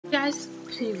Guys,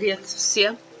 привет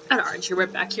всем! OuterOrange here. We're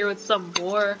back here with some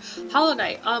more Hollow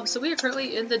Knight. So we are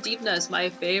currently in the Deepness, my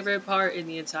favorite part in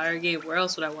the entire game. Where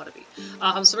else would I want to be?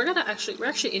 So we're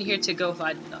actually in here to go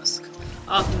find Nosk.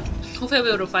 Hopefully I'll be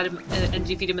able to find him and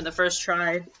defeat him in the first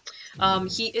try.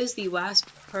 He is the last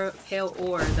pale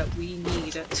ore that we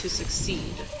need to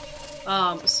succeed.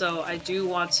 So I do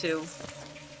want to,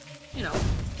 you know,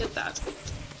 get that.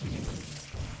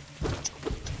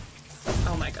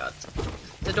 Oh my god.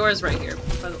 The door is right here.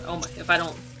 Oh my, if I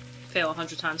don't fail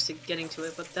 100 times to getting to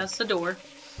it, but that's the door.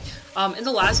 In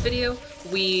the last video,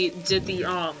 we did the,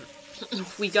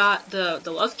 we got the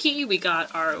love key, we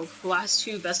got our last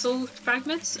 2 vessel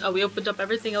fragments, we opened up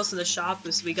everything else in the shop,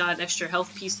 so we got an extra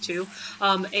health piece too,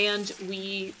 and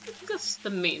that's the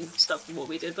main stuff of what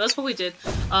we did, but that's what we did.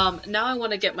 Now I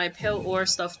want to get my pale ore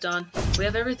stuff done. We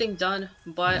have everything done,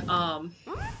 but,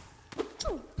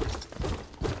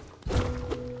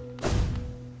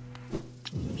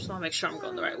 just want to make sure I'm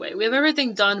going the right way. We have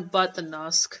everything done but the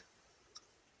Nosk.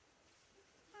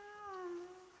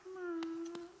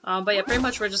 But yeah, pretty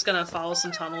much we're just gonna follow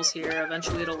some tunnels here.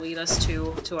 Eventually it'll lead us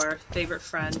to our favorite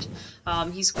friend.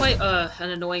 He's quite an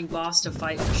annoying boss to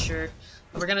fight for sure.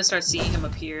 But we're gonna start seeing him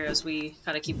appear as we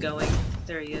kind of keep going.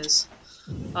 There he is.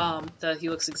 He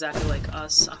looks exactly like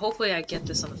us. Hopefully I get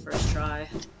this on the first try.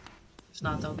 If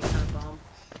not, that'll be kind of bomb.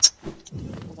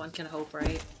 One can hope,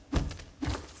 right?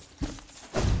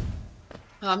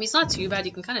 He's not too bad.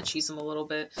 You can kind of cheese him a little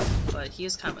bit, but he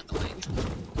is kind of annoying.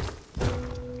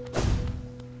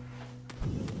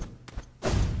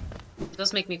 It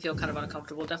does make me feel kind of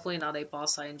uncomfortable. Definitely not a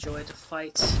boss I enjoy to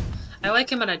fight. I like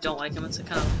him and I don't like him. It's a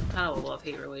kind of a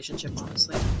love-hate relationship,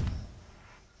 honestly.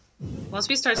 Once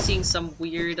we start seeing some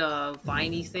weird,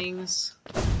 viney things,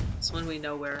 that's when we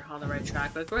know we're on the right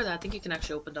track. But for that, I think you can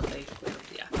actually open up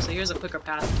yeah. So here's a quicker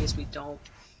path in case we don't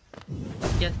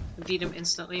beat him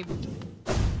instantly.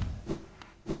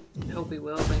 I hope we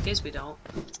will, but in case we don't.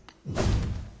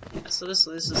 Yeah, so this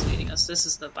is leading us. This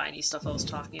is the viney stuff I was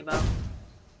talking about.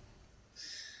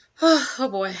 Oh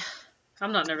boy.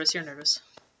 I'm not nervous, you're nervous.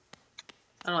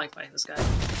 I don't like fighting this guy.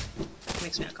 It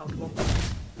makes me uncomfortable.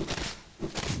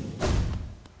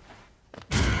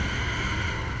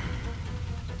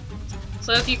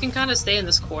 So if you can kind of stay in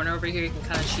this corner over here, you can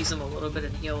kind of cheese him a little bit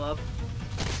and heal up.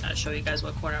 I'll show you guys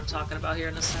what corner I'm talking about here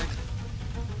in a sec.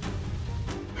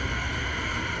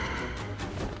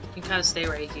 You can kind of stay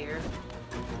right here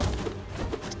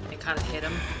and kind of hit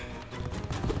him.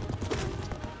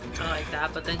 Kind of like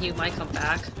that, but then he might come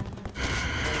back. And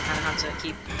you kind of have to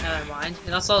keep that in mind.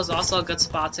 And also is also a good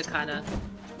spot to kind of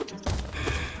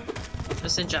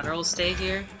just in general stay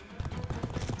here.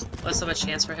 Less of a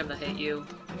chance for him to hit you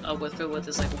with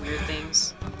his like weird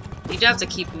things. You do have to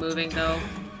keep moving though.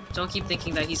 Don't keep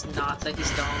thinking that he's dumb. I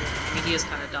mean, he is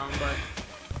kind of dumb, but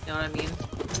you know what I mean?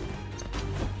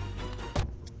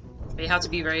 But you have to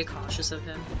be very cautious of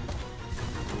him.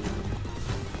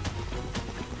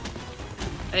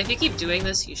 And if you keep doing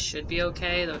this, you should be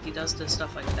okay, though if he does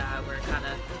stuff like that where it kind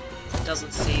of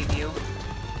doesn't save you.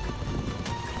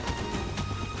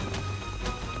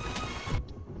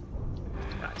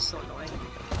 God, it's so annoying.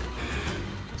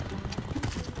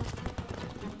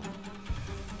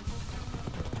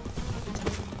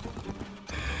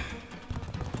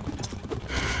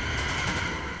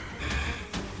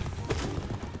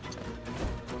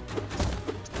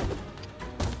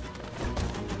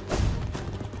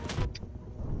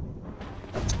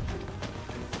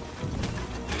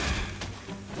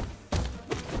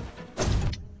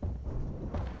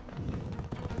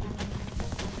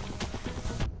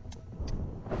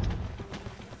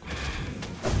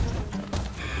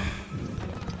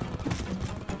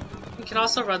 You can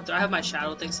also run through. I have my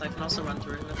shadow thing, so I can also run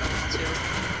through him if I want to.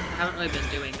 I haven't really been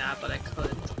doing that, but I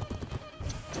could.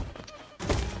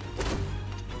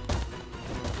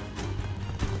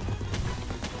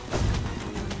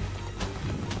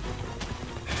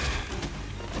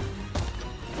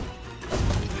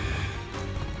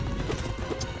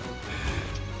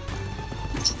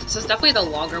 This is definitely the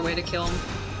longer way to kill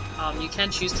him. You can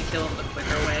choose to kill him the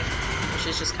quicker way, which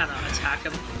is just kind of attack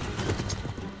him.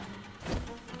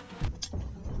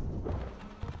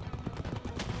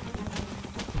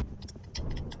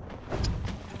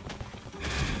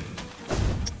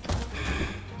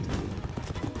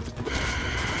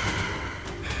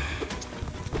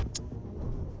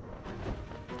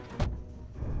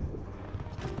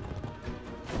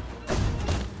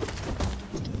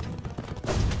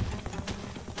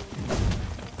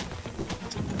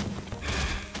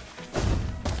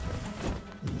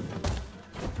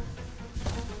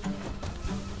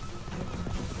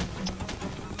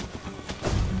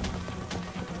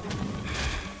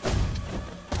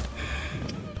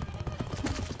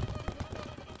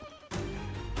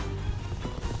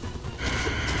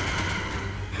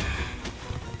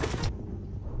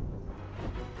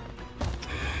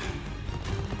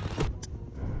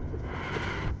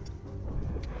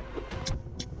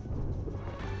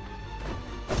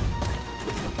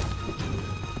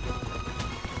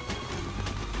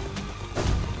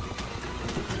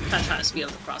 kind of trying to speed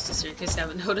up the process here in case you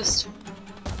haven't noticed.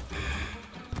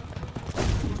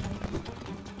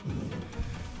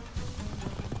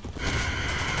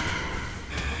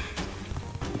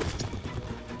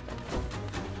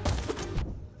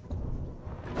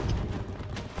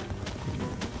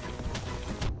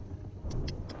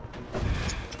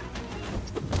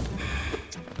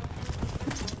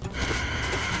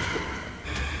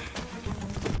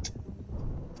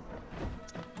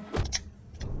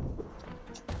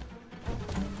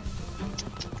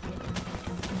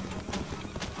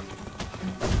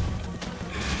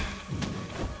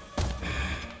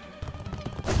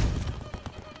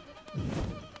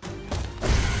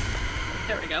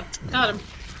 There we go. Got him.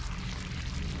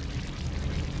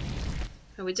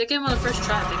 And we did get him on the first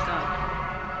try, thank God.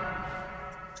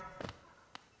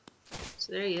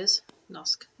 So there he is.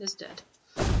 Nosk is dead.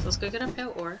 So let's go get our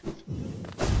pale ore.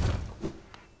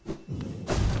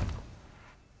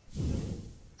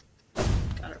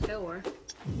 Got our pale ore.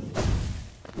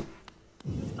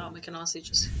 Oh, we can honestly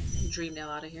just dream nail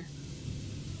out of here.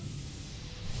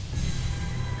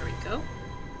 There we go.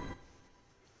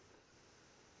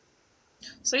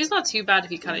 So he's not too bad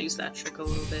if you kind of use that trick a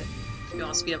little bit. If you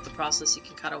want to speed up the process, you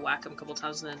can kind of whack him a couple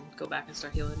times and then go back and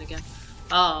start healing again.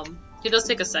 He does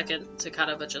take a second to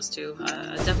kind of adjust to.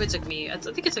 It definitely took me, I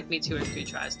think it took me 2 or 3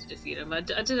 tries to defeat him. I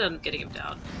did end up getting him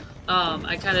down.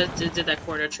 I kind of did that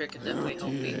corner trick and definitely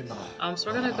helped me. So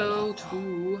we're gonna go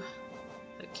to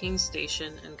the King's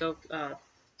Station and go to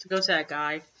that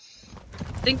guy.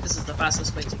 I think this is the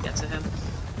fastest way to get to him.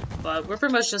 But we're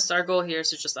pretty much just, our goal here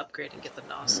is to just upgrade and get the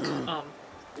Nosk.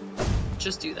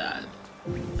 Just do that.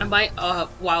 I might,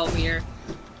 while I'm here,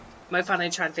 might finally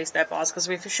try and face that boss, because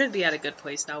we should be at a good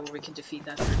place now where we can defeat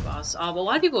that 3rd boss. A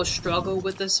lot of people struggle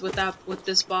with this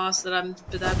boss that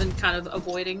I've been kind of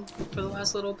avoiding for the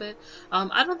last little bit.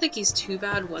 I don't think he's too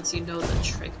bad once you know the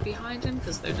trick behind him,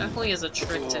 because there definitely is a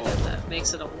trick to him that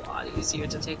makes it a lot easier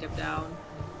to take him down,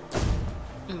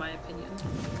 in my opinion.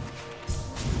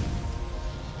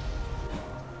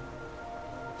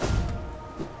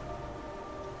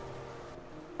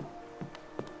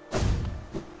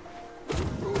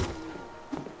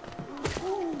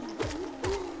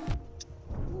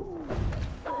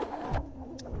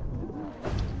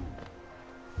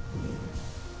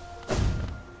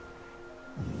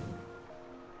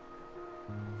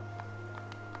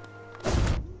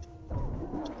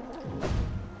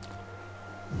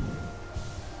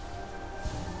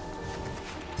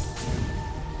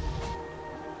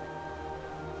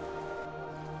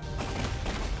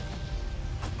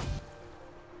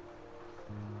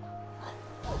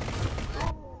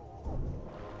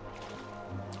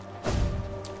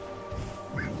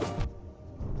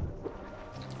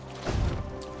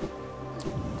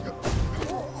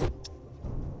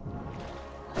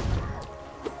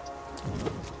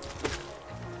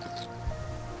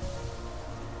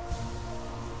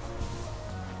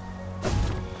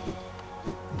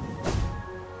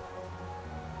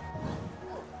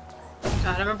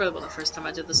 God, I remember the first time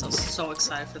I did this, I was so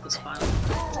excited for this final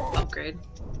upgrade.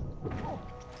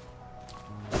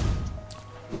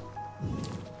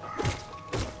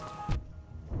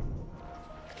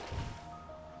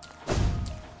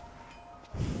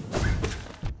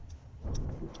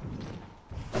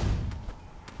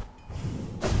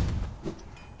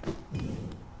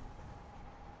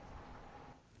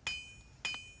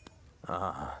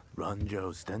 Ah,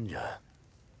 Ranjo's danger.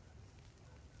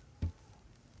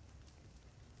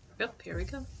 Yep, here we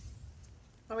go.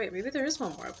 Oh wait, maybe there is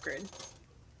one more upgrade.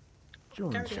 I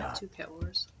already have 2 pale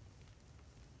ores.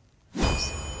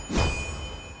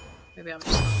 Maybe I'm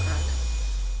just on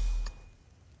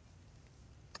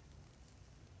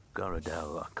crack.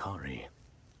 Garadel Akari.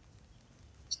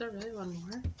 Is there really one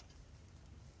more?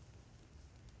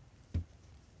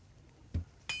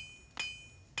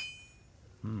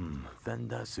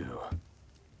 Vendasu.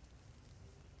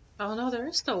 Oh no, there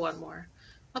is still one more.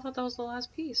 I thought that was the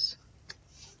last piece.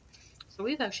 So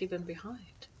we've actually been behind.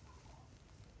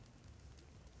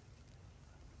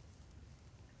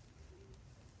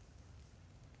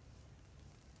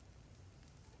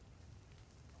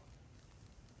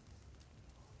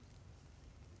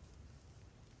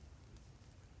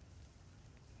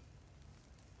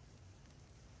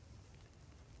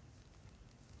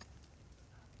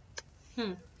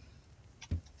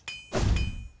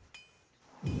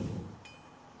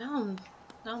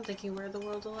 Now I'm thinking where the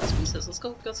world of the last pieces. Let's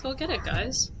go get it,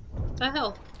 guys. What the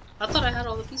hell? I thought I had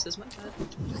all the pieces, my bad.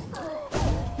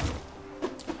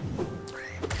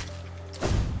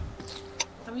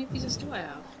 How many pieces do I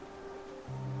have?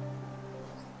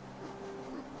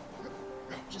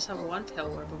 I just have 1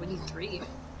 pale ore, but we need 3.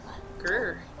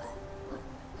 Grr.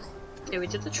 Okay, we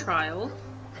did the trial.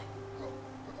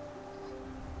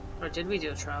 Or did we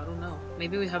do a trial? I don't know.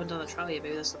 Maybe we haven't done the trial yet.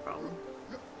 Maybe that's the problem.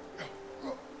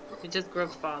 We did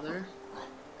Grub Father.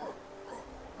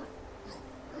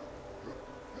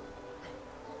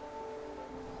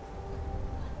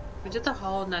 We did the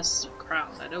HollowKnight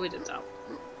crowd. I know we did that.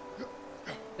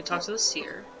 We talked to the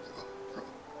seer.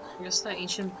 I guess that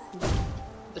ancient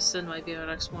Basin might be our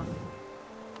next one.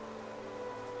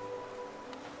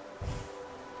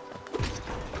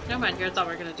 Never mind here, I thought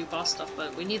we were gonna do boss stuff,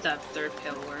 but we need that third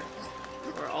Pale Lord.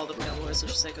 Or all the Pale Lords, I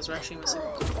should say, because we're actually missing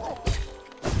one.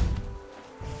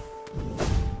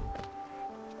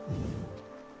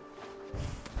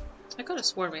 I could have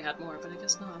sworn we had more, but I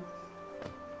guess not.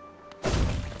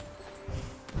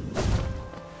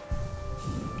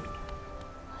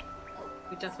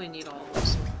 We definitely need all of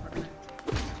those.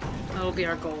 That'll be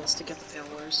our goal, is to get the Pale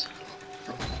Lords.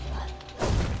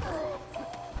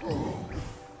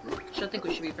 Which I think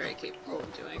we should be very capable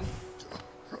of doing.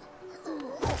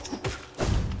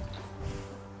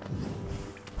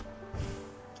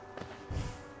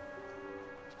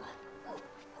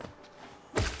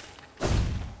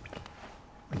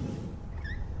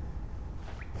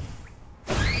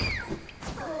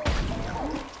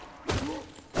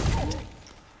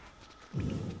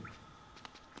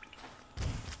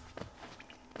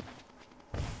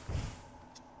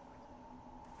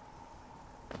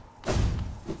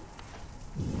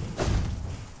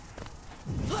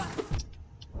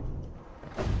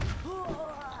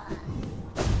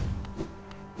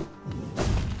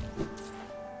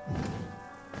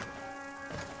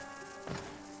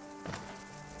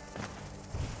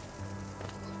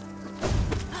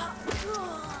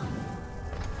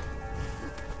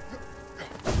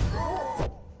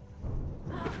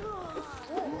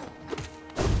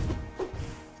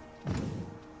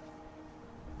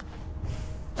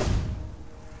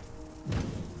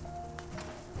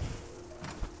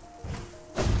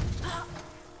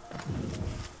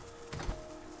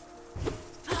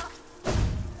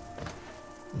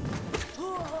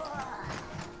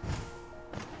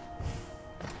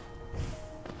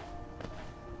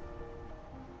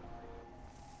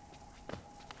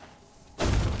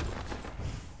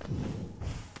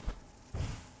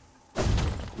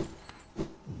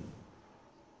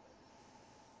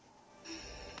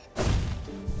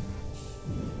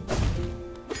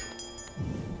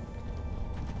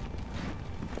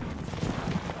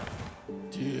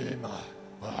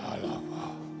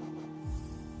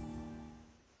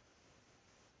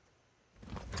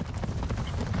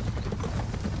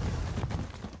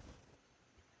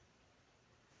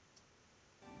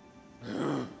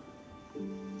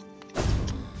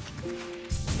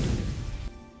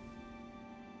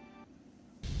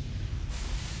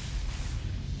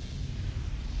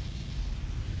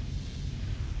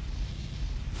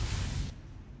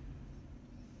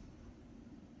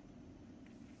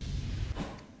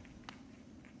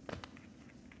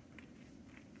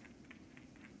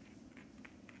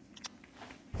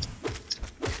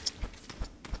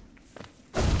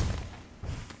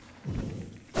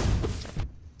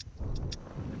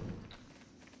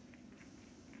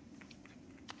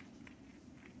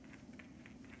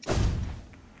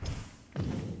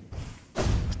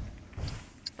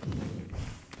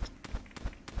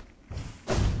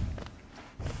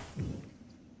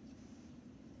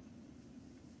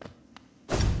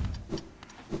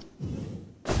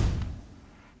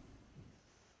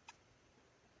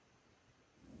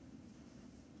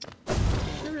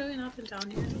 Really nothing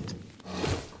down here.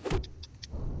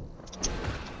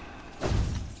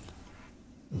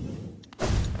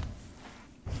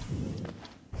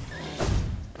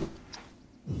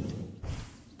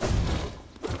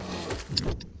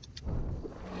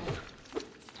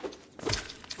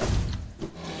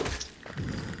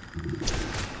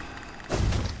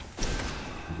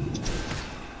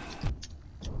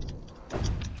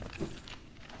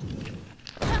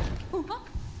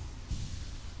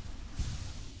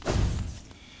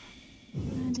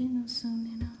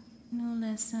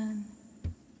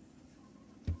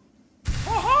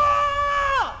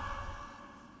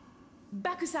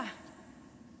 Bakusa.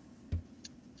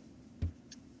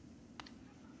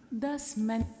 Das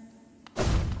man.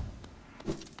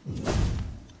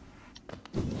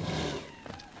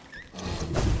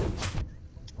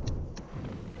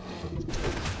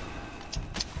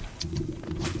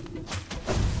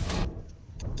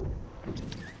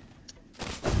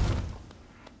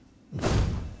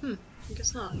 I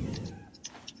guess not.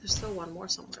 There's still one more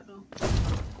somewhere though.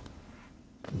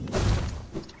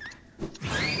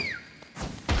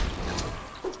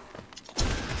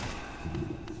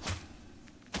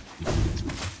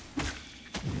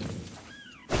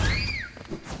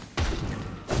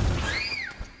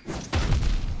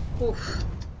 Oof.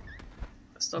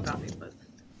 That still got me, but...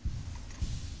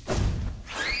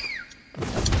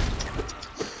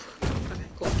 Okay,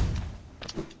 cool.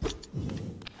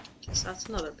 Guess that's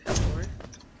another pale ore.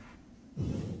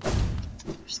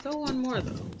 There's still one more,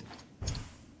 though.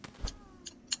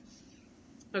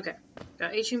 Okay,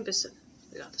 got 18 Bison.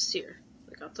 We got the Seer.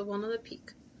 We got the one on the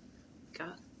peak.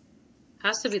 Got...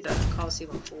 Has to be the Coliseum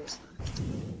of Fools,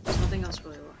 then. There's nothing else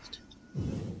really left.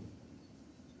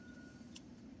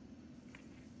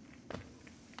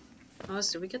 Oh,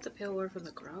 did we get the pale ore from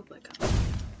the grub? Like, I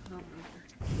don't remember.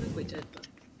 I think we did, but...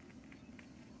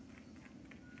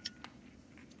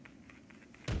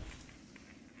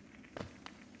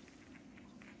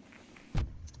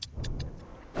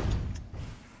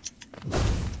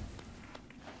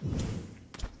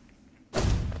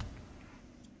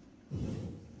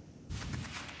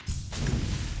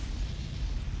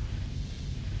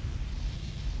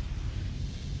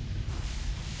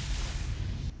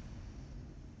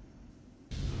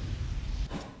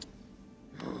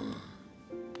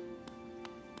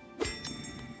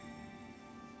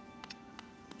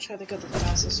 Try to go the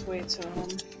fastest way to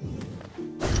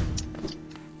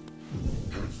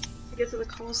get to the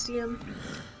Coliseum.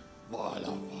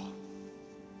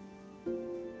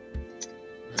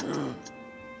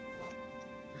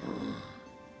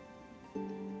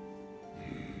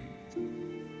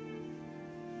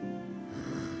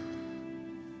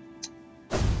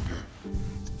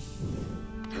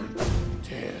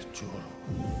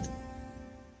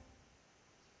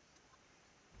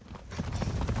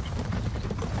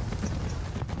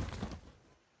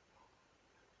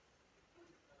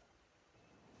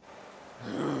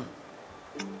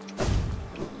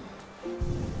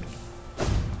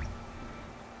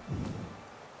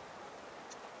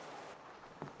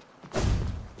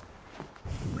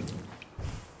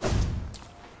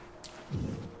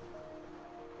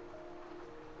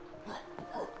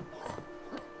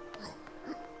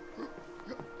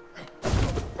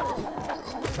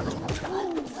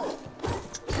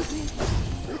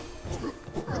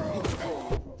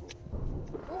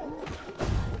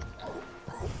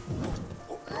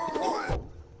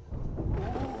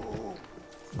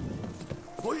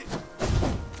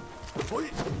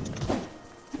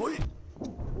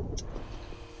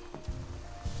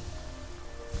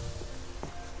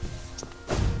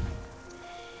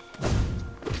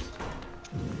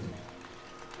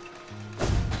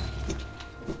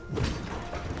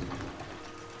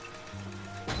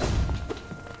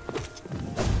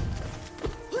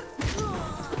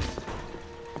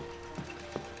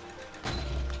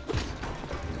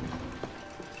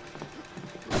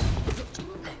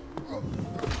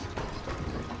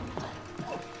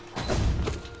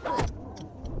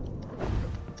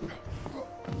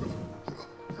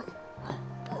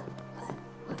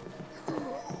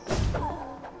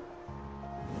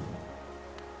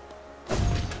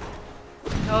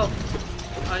 Oh,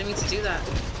 I didn't mean to do that.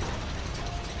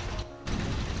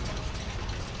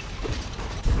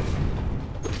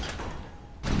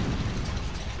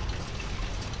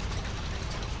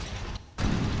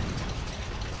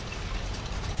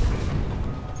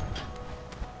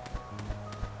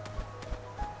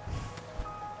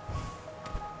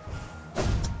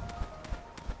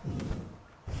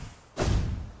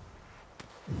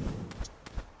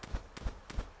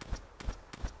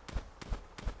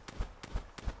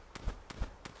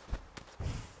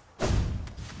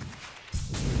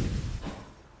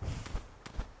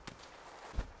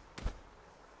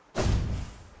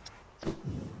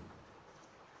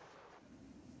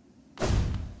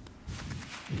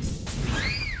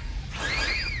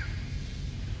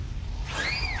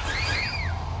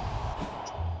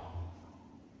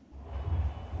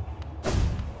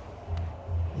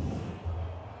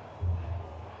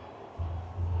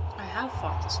 I have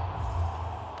fought this one.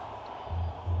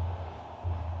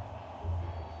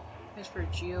 It's for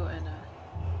Geo and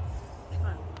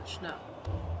trying to watch. No.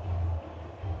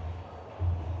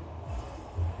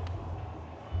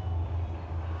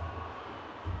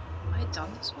 Have I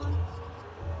done this one?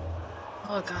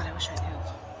 Oh god, I wish I knew.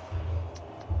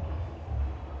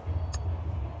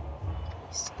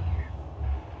 Let's see here.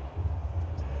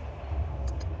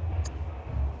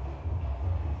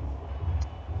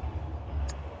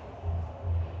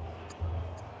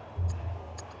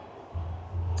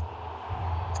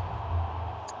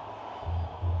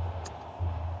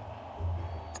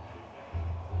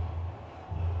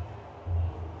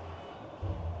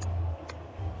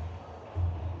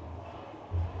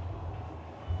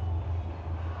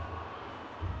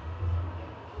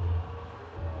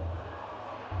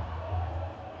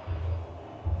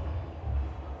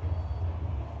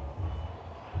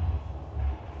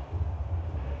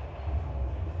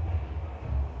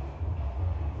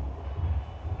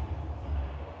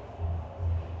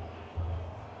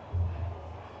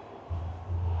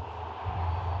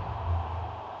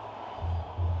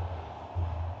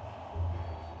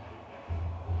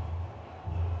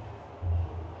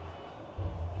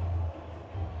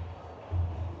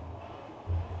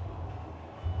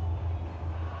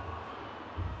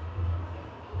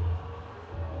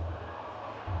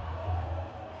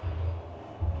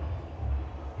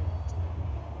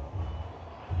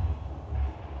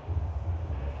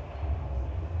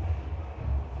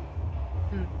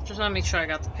 Just want to make sure I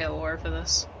got the pale ore for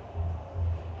this.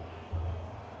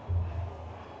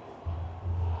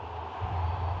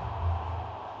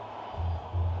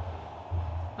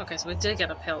 Okay, so we did get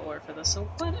a pale ore for this, so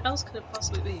what else could it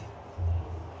possibly be?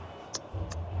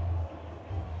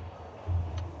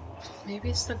 Maybe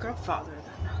it's the grubfather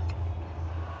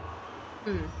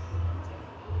then.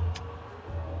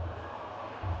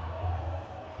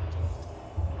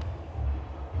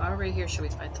 While we're here, should we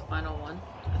fight the final one?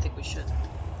 I think we should.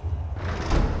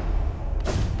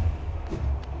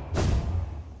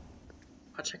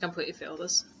 Watch, I completely fail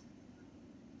this.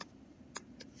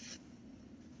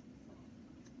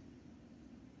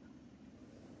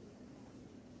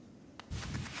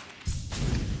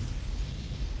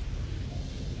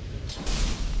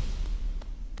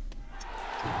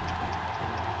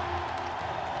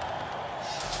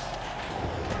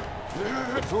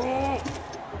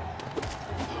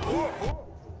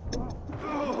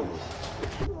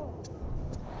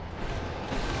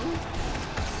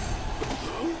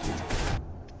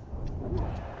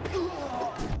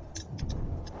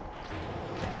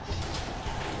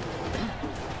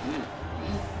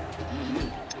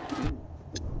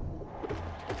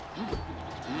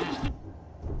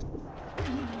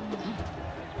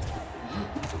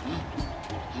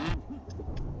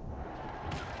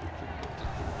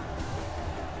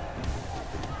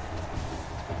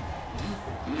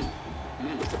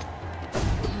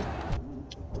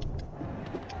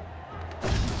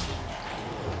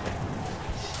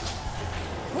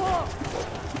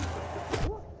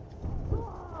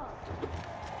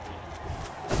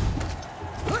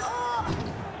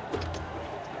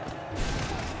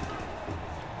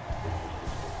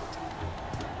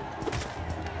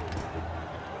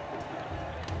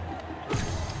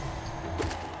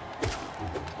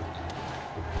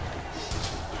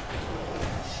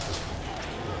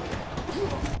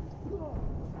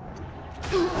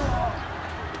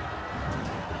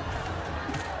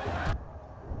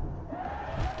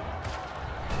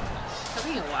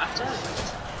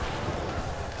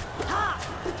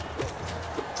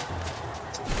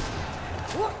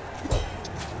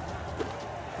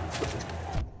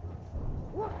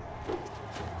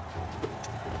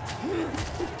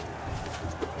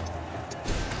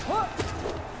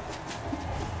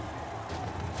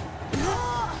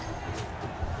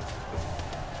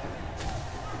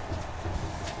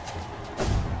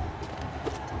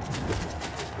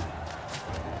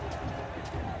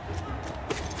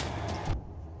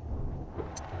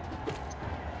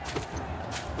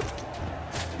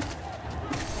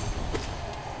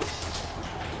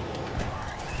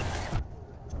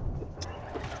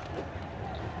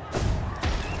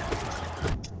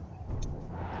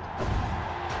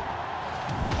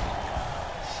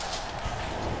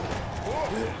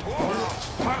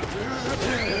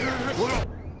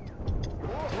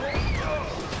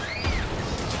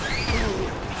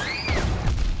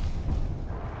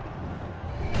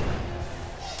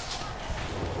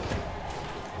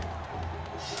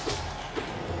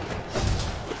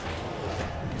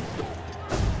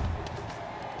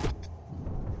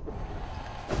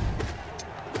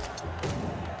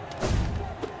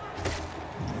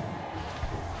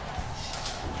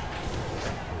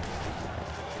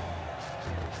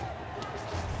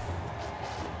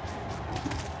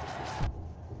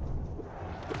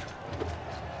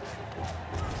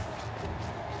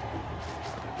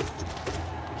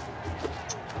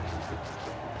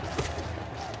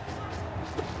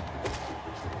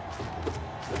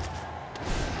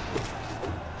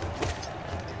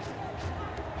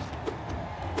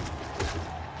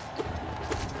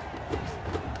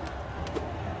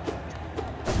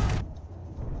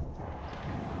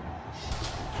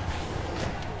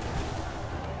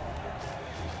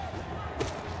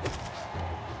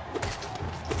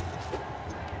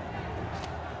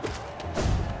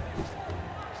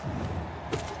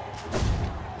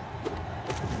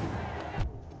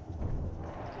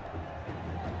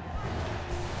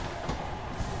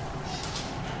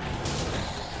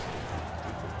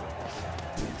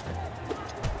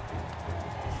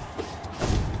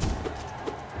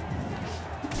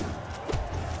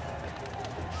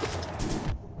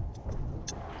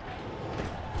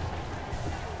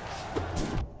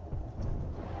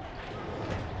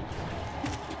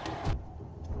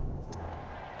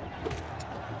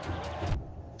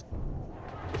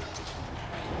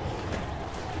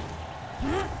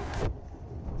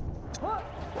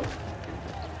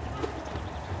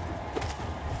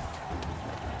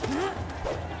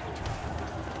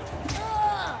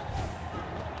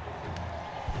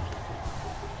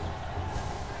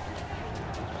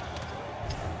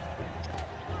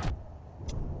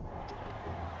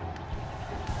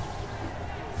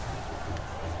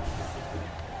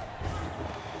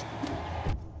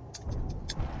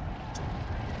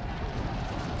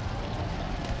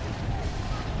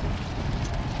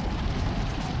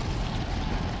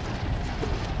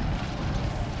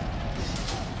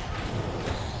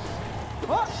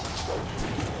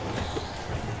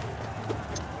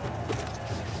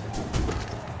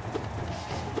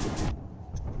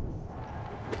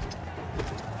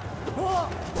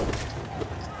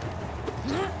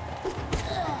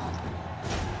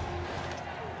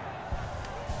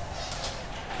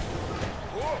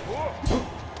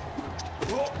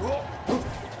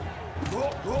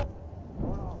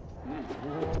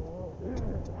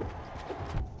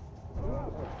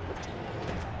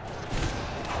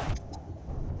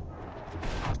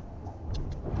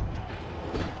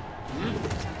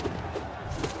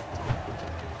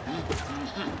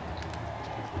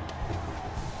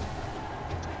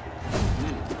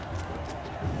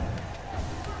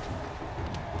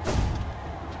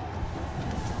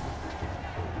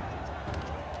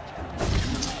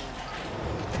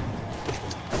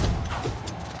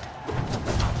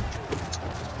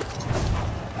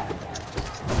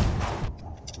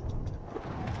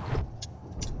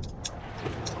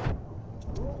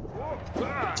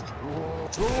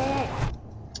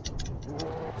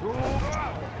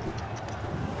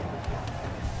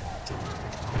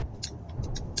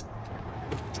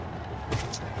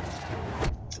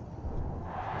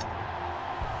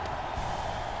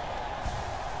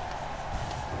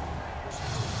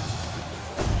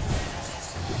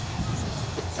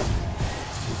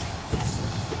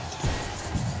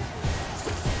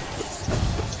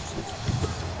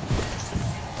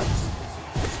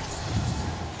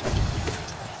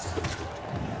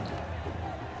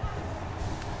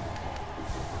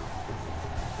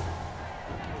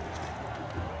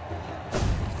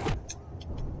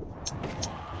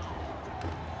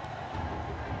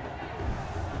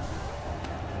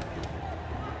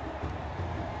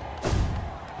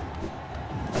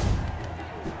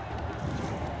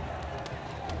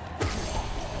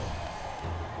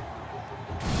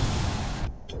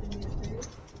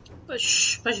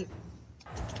 Push, push.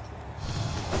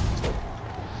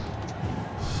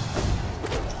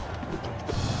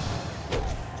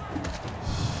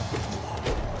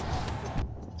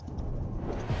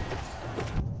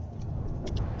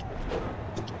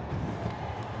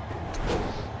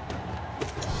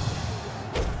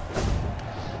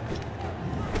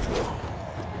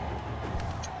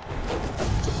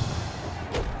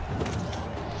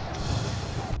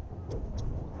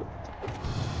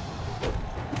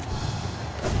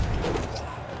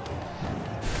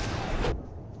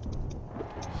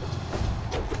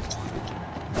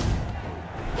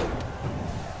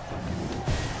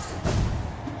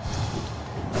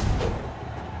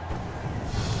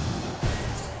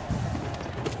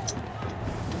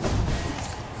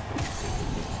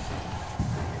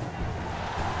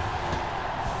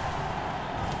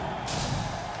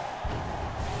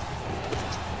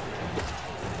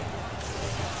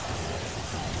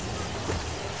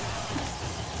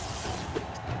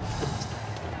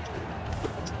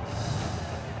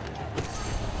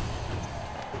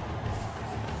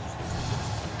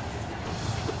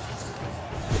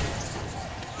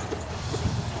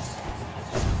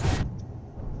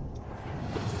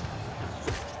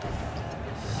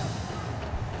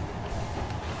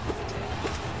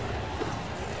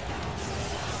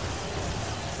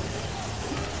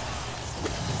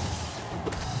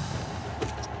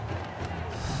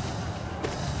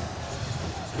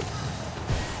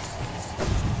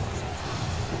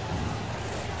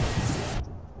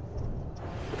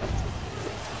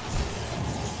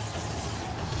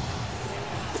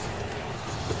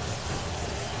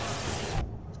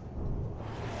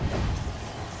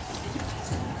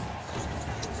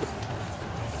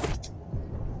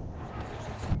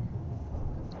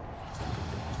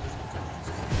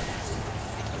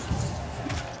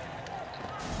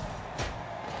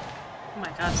 Oh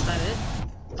my god, is that it?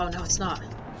 Oh no, it's not.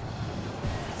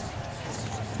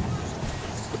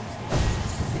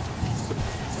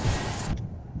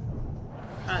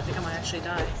 I think I might actually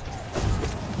die.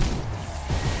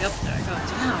 Yep, there I go.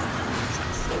 Damn.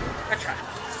 I tried.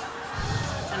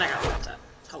 And I got shot at.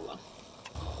 Hello.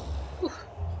 Whew.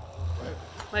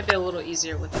 Might be a little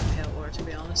easier with the pale ore, to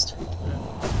be honest.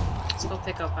 Let's go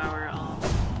pick up our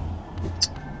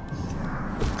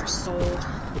soul.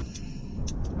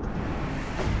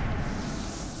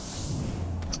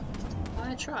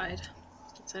 I tried.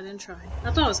 I didn't try.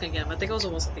 I thought I was gonna get him. I think I was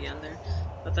almost at the end there.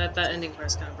 But that ending part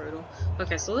is kind of brutal.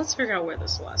 Okay, so let's figure out where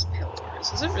this last pale ore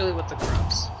is. Is it really with the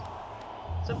grubs?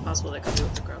 Is it possible that could be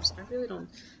with the grubs? I really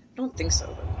don't think so,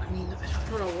 but I mean, I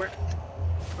don't know where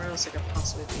else it could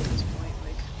possibly be at this point.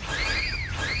 Like,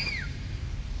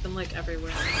 been like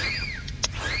everywhere.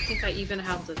 I think I even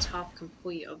have the top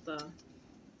complete of the.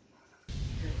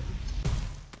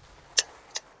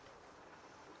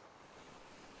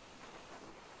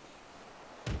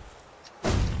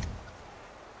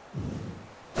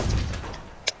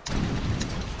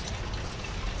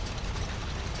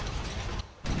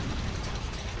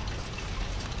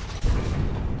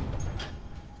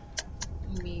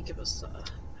 Let me give us a map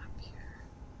here.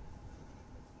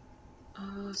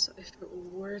 So if it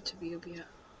were to be, it would be a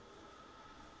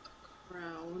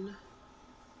crown.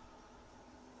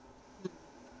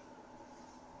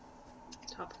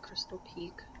 Top of Crystal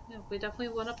Peak. Yeah, we definitely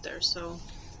went up there, so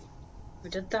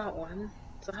we did that one.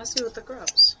 So it has to do with the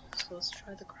grubs. So let's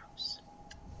try the grubs.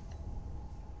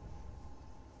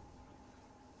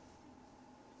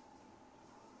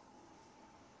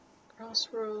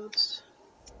 Crossroads.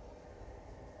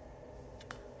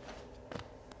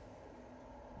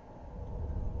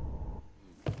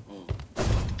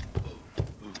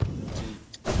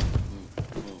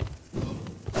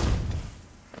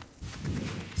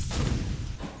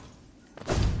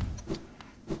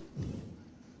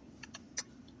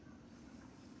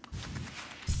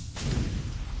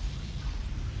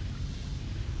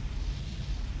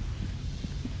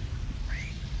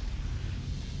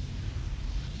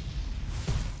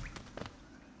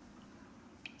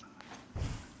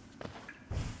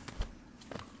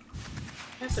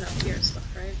 I've been up here and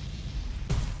stuff, right?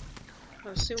 I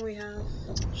assume we have.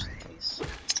 Just in case.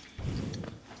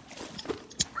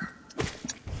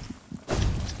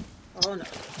 Oh no.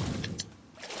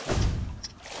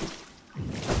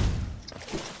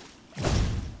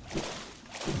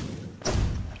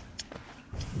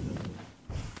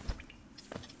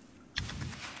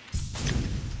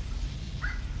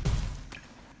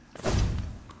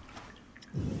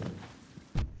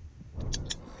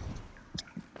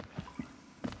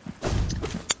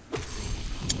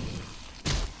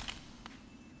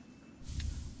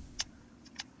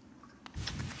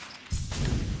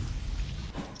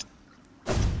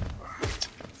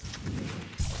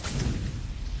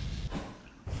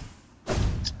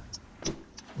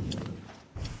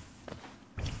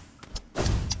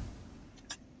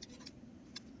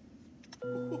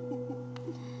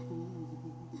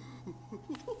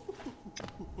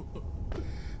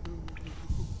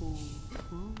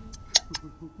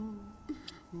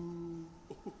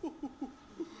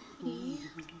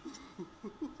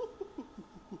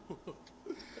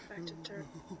 Back to dirt.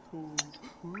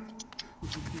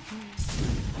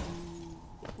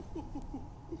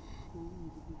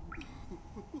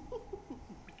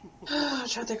 I'm trying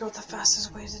to think of what the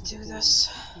fastest way to do this.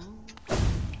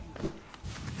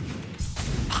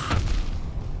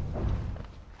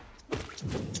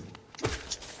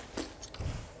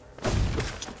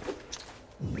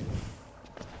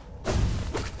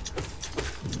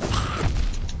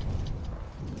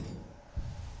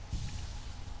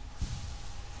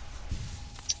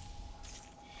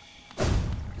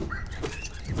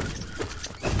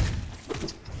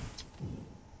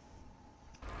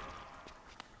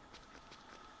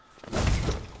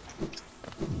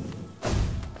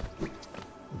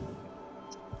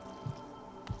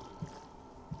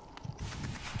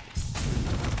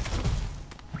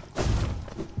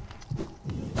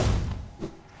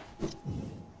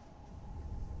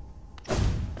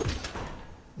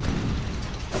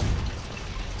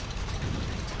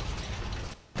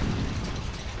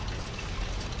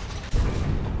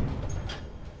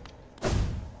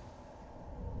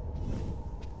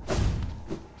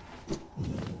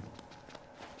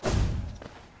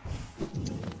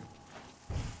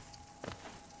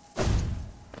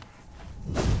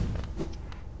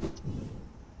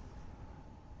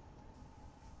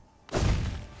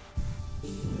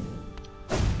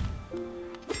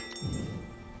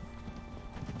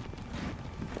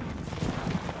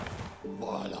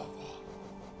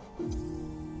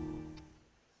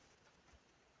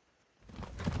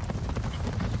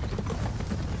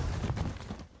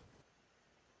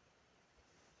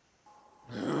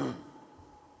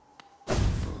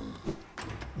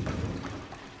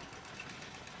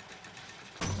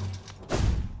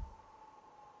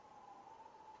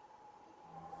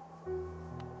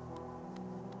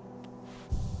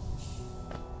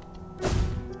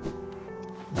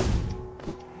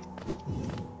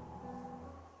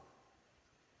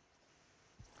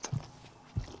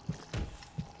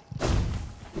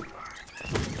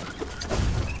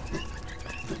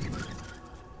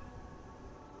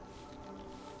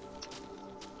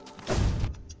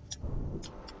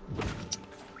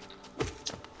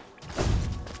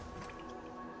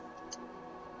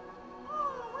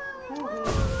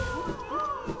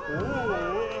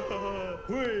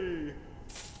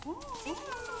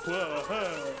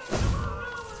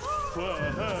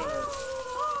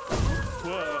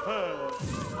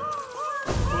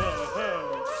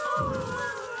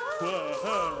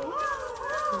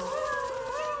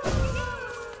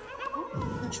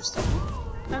 Interesting.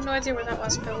 I have no idea where that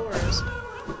last pillar is.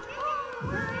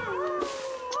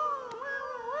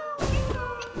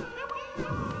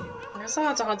 I guess I'll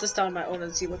have to hunt this down on my own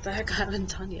and see what the heck I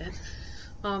haven't done yet.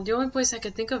 The only place I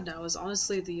could think of now is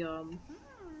honestly the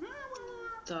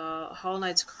Hollow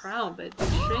Knight's crown, but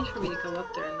it's strange for me to go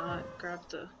up there and not grab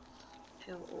the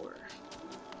pale ore.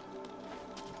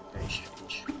 Very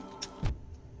strange.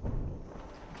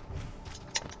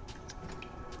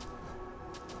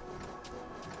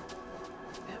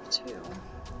 We have two.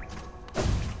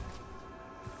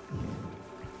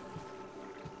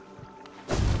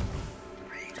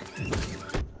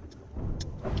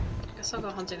 I guess I'll go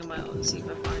hunting on my own and see if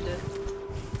I find it.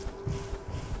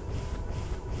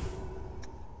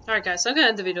 Alright guys, so I'm gonna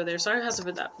end the video there. Sorry it hasn't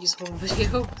been that useful of a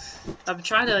video. I've been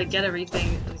trying to like get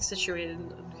everything like situated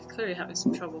and I'm clearly having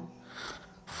some trouble.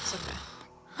 It's okay.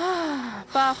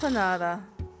 Pa para nada.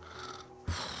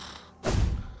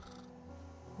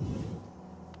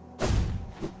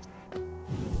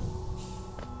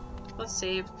 Let's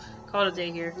save. Call it a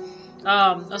day here.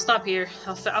 I'll stop here.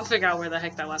 I'll figure out where the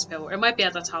heck that last pale was. It might be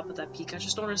at the top of that peak. I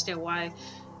just don't understand why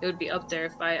it would be up there.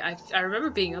 If I remember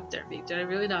being up there. Did I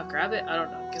really not grab it? I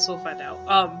don't know. Guess we'll find out.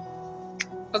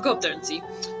 I'll go up there and see.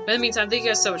 But in the meantime, thank you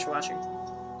guys so much for watching.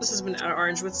 This has been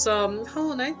OuterOrange with some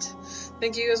HollowKnight.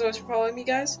 Thank you so much for following me,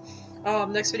 guys.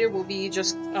 Next video will be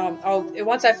just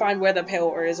once I find where the pale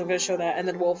ore is, I'm gonna show that, and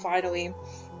then we'll finally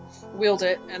wield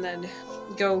it and then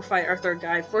go fight our third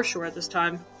guy for sure this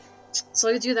time. So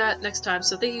I'll do that next time.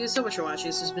 So thank you so much for watching.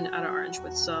 This has been OuterOrange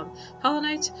with some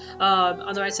HollowKnight.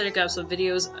 On the right side, you're gonna have some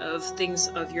videos of things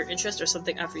of your interest or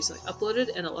something I've recently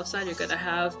uploaded. And on the left side, you're gonna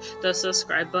have the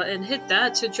subscribe button. Hit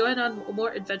that to join on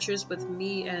more adventures with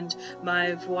me and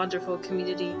my wonderful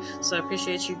community. So I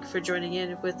appreciate you for joining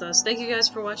in with us. Thank you guys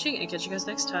for watching, and catch you guys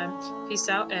next time. Peace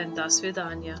out and do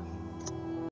svidaniya.